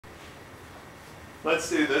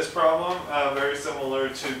Let's do this problem, very similar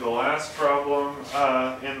to the last problem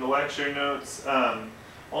in the lecture notes.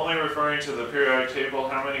 Only referring to the periodic table,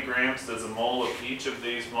 how many grams does a mole of each of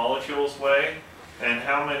these molecules weigh? And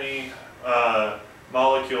how many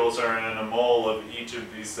molecules are in a mole of each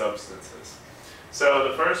of these substances? So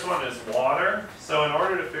the first one is water. So in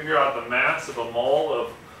order to figure out the mass of a mole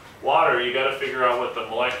of water, you got to figure out what the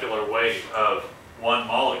molecular weight of one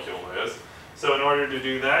molecule is. So in order to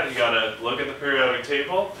do that, you got to look at the periodic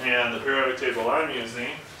table, and the periodic table I'm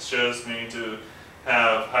using shows me to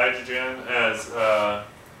have hydrogen as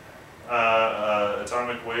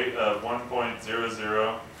atomic weight of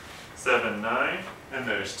 1.0079, and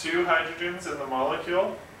there's 2 hydrogens in the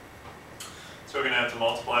molecule. So we're going to have to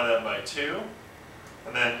multiply that by 2,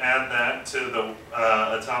 and then add that to the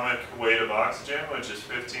atomic weight of oxygen, which is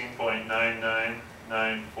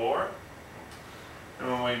 15.9994.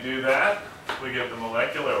 And when we do that, we get the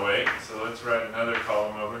molecular weight. So let's write another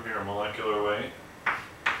column over here, molecular weight,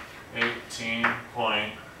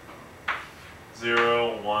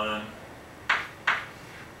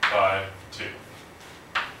 18.0152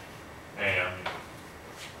 AMU.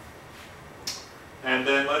 And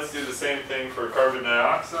then let's do the same thing for carbon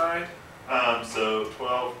dioxide. So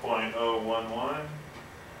 12.011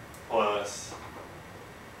 plus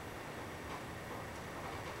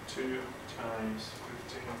 2 times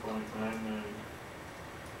 15.994.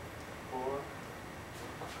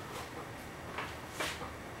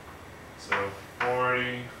 So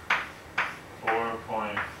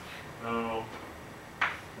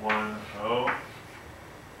 44.010.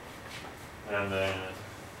 And then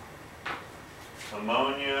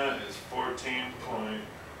ammonia is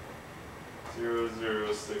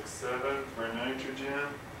 14.0067 for nitrogen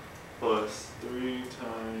plus 3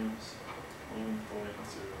 times 1.007.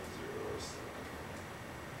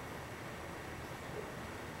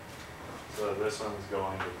 So this one's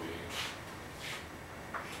going to be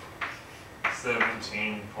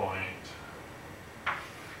 17.0304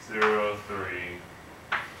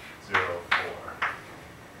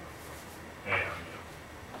 AMU.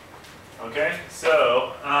 Okay,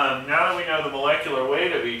 so now that we know the molecular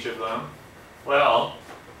weight of each of them, well,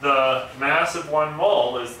 the mass of one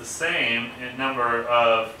mole is the same in number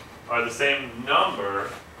of, or the same number,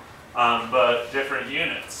 but different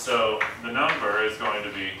units. So the number is going to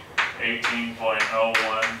be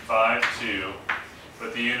 18.0152,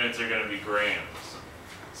 but the units are going to be grams.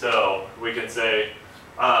 So we can say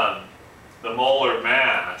the molar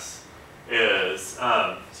mass is,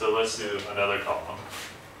 so let's do another column.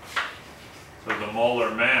 So the molar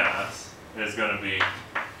mass is going to be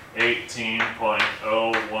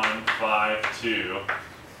 18.0152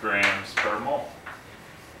 grams per mole.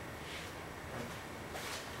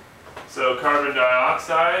 So carbon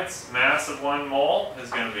dioxide's mass of one mole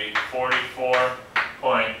is going to be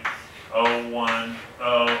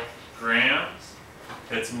 44.010 grams.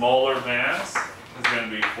 Its molar mass is going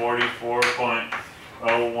to be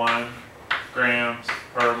 44.01 grams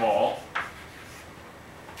per mole.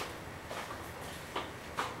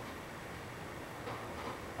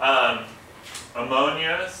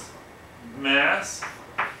 Ammonia's mass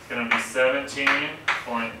is going to be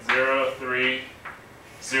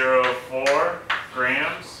 17.0304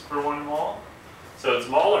 grams per 1 mole. So its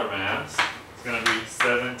molar mass is going to be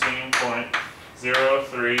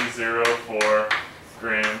 17.0304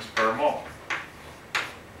 grams per mole.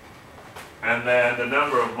 And then the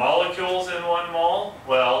number of molecules in 1 mole,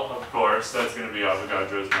 well, of course, that's going to be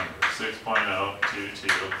Avogadro's number,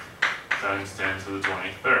 6.022 times 10 to the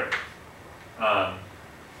 23rd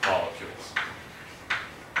molecules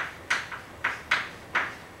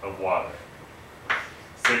of water.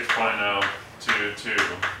 6.022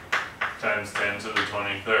 times 10 to the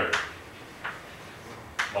 23rd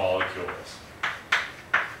molecules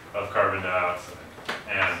of carbon dioxide,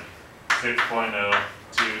 and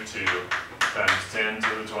 6.022 times 10 to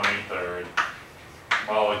the 23rd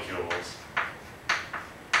molecules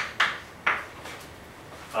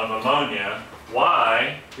of ammonia.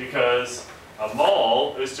 Why? Because a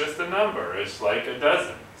mole is just a number. It's like a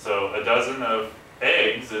dozen. So a dozen of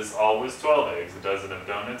eggs is always 12 eggs. A dozen of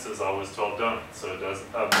donuts is always 12 donuts. So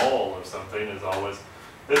a mole of something is always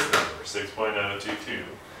this number, 6.022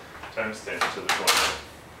 times 10 to the 20.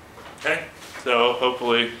 Okay? So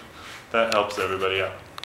hopefully that helps everybody out.